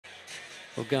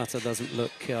Ogata doesn't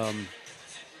look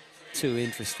too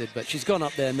interested, but she's gone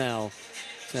up there now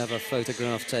to have a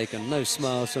photograph taken. No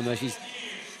smiles from her. She's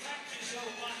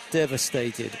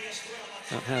devastated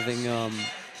at having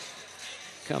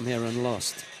come here and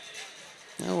lost.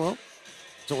 Oh well,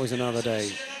 it's always another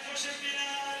day.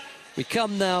 We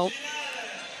come now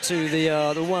to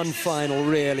the one final,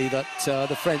 really, that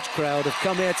the French crowd have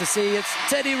come here to see. It's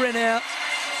Teddy Riner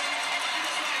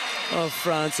of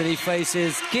France, and he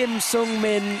faces Kim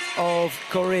Sung-min of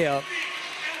Korea.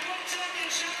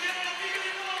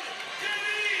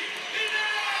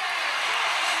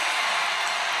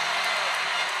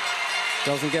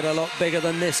 Doesn't get a lot bigger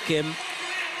than this, Kim.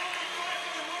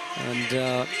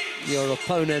 And your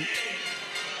opponent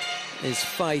is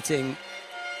fighting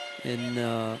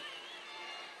in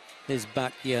his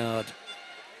backyard.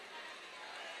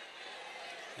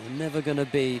 You're never going to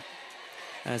be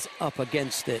as up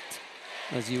against it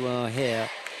as you are here.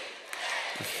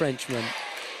 A Frenchman,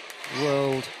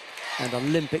 world and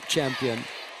Olympic champion,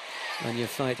 and you're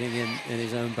fighting him in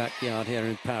his own backyard here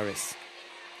in Paris.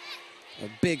 A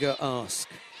bigger ask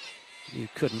you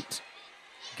couldn't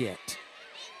get.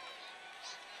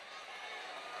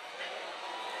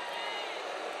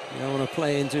 You don't want to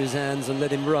play into his hands and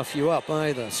let him rough you up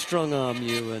either. Strong arm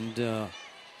you and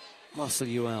muscle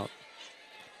you out.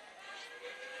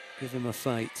 Give him a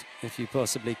fight if you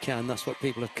possibly can. That's what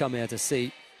people have come here to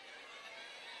see.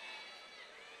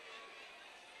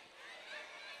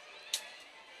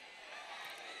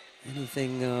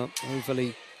 Anything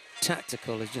overly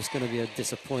tactical is just going to be a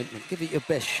disappointment. Give it your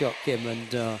best shot, Kim,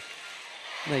 and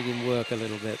make him work a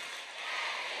little bit.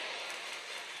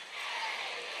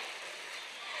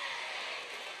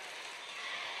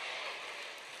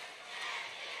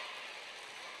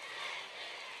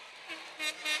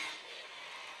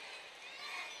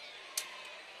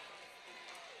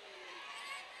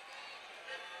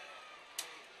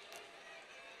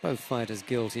 Both fighters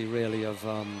guilty, really, of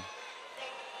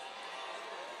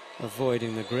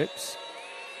avoiding the grips.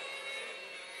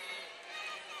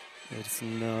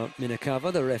 Edson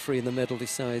Minakawa, the referee in the middle,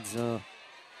 decides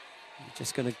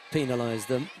just going to penalise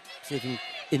them. See if he can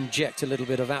inject a little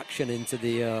bit of action into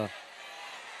the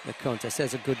contest.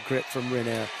 There's a good grip from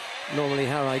Riner. Normally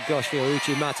Harai Goshi or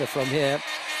Uchimata from here.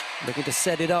 Looking to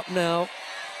set it up now.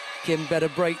 Kim better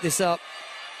break this up.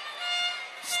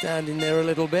 Standing there a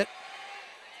little bit.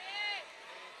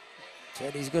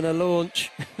 Teddy's going to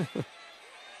launch.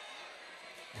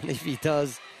 And if he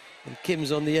does, and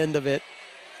Kim's on the end of it,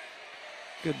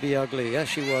 could be ugly. As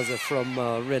she was from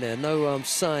Riner. No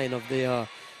sign of the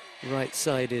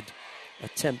right-sided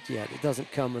attempt yet. It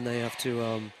doesn't come and they have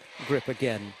to grip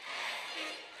again.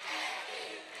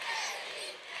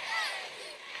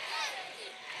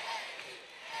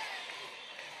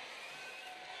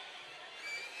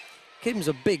 Kim's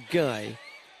a big guy.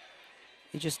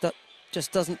 He just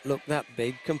doesn't look that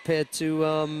big compared to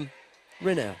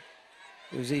Riner,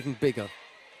 who's even bigger.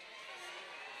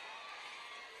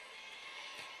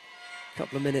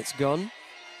 Couple of minutes gone.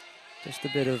 Just a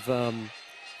bit of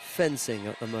fencing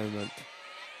at the moment.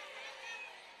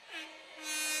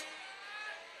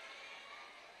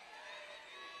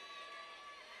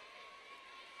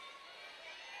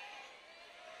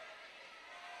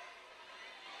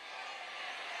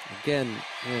 Again,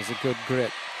 there's a good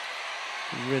grip.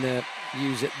 Riner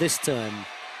use it this time.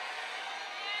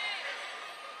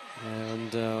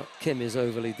 And Kim is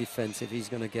overly defensive. He's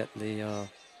going to get the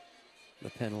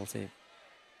penalty.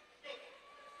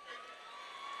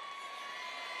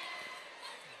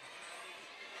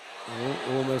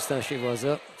 Oh, almost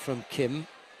Ashiwaza from Kim.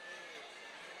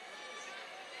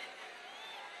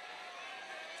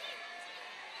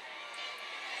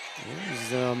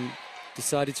 He's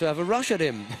decided to have a rush at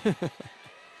him.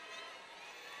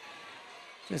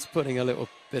 Just putting a little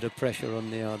bit of pressure on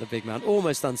the big man.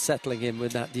 Almost unsettling him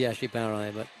with that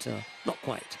Diashibarai, but not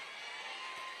quite.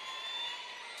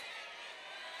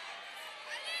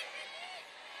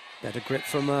 Better grip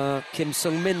from Kim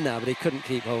Sung-min now, but he couldn't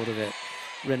keep hold of it.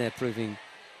 Riner proving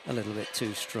a little bit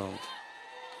too strong.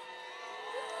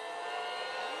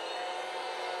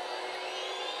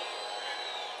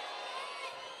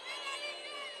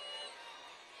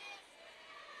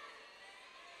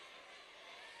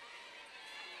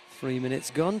 Three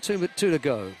minutes gone, two to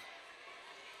go.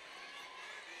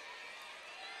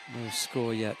 No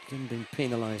score yet. Kim been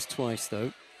penalised twice,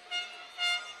 though.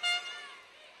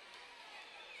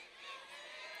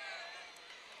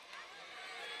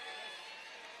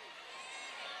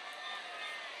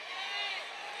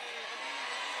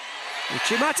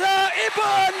 Uchimata,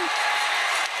 Ippon!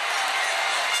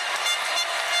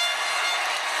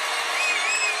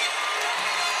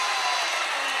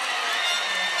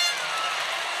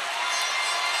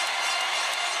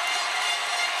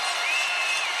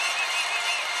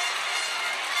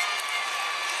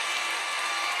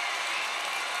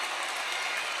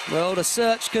 Well, the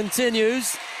search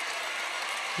continues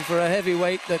for a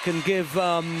heavyweight that can give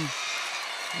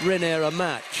Riner a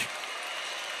match.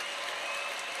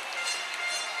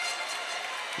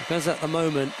 Because at the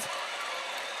moment,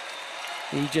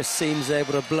 he just seems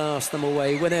able to blast them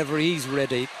away whenever he's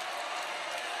ready.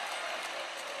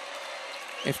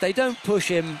 If they don't push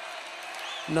him,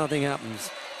 nothing happens.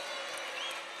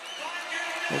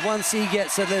 But once he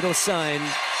gets a little sign,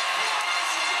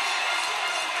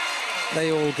 they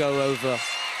all go over.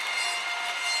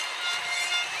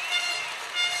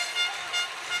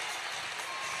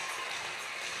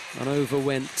 And over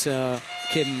went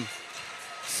Kim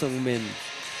Sung-min.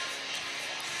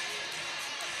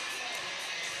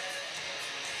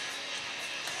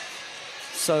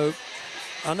 So,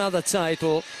 another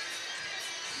title.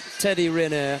 Teddy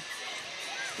Riner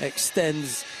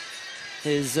extends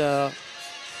his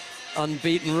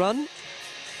unbeaten run.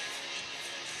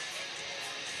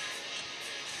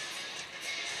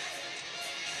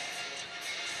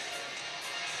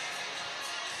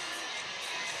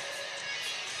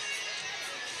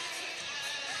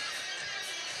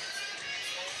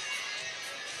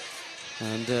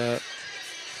 And a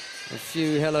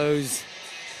few hellos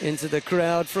into the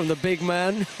crowd from the big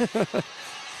man. I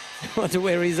wonder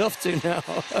where he's off to now.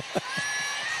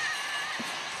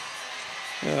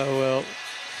 Oh, well.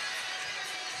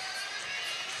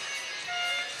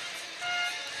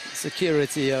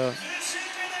 Security are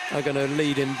going to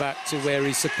lead him back to where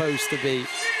he's supposed to be.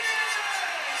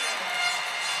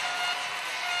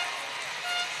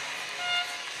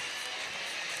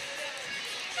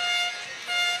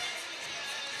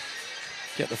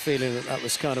 Get the feeling that that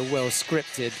was kind of well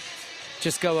scripted.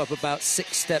 Just go up about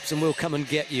 6 steps and we'll come and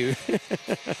get you.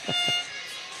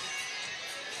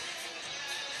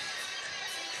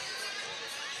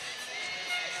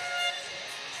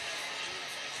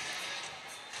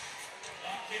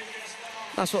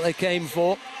 That's what they came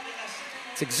for.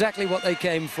 It's exactly what they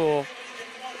came for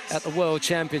at the World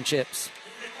Championships.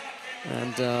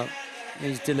 And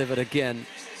he's delivered again.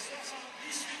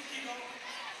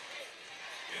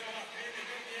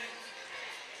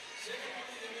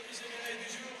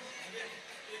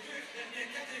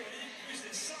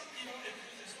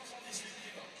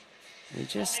 He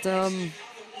just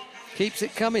keeps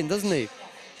it coming, doesn't he?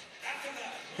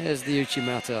 Here's the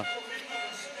Uchimata.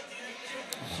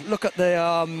 Look at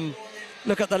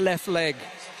the left leg.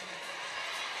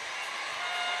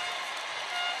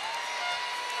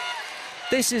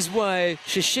 This is why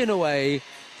Shishinaway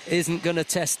isn't going to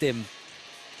test him.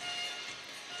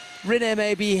 Riner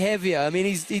may be heavier. I mean,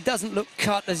 he doesn't look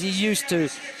cut as he used to,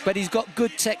 but he's got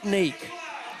good technique.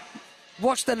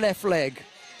 Watch the left leg.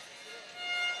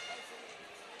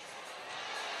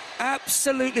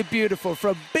 Absolutely beautiful for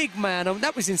a big man. I mean,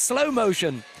 that was in slow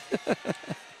motion.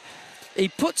 He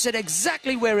puts it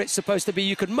exactly where it's supposed to be.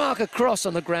 You could mark a cross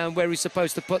on the ground where he's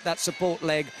supposed to put that support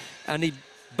leg, and he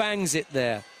bangs it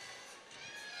there.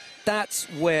 That's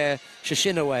where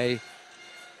Shishinaway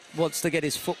wants to get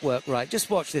his footwork right. Just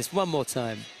watch this one more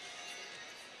time.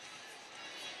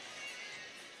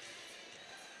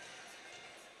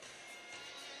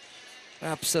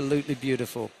 Absolutely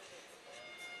beautiful.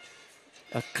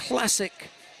 A classic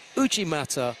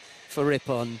Uchimata for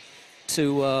Ippon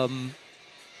to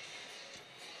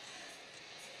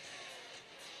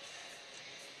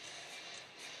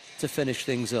finish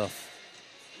things off.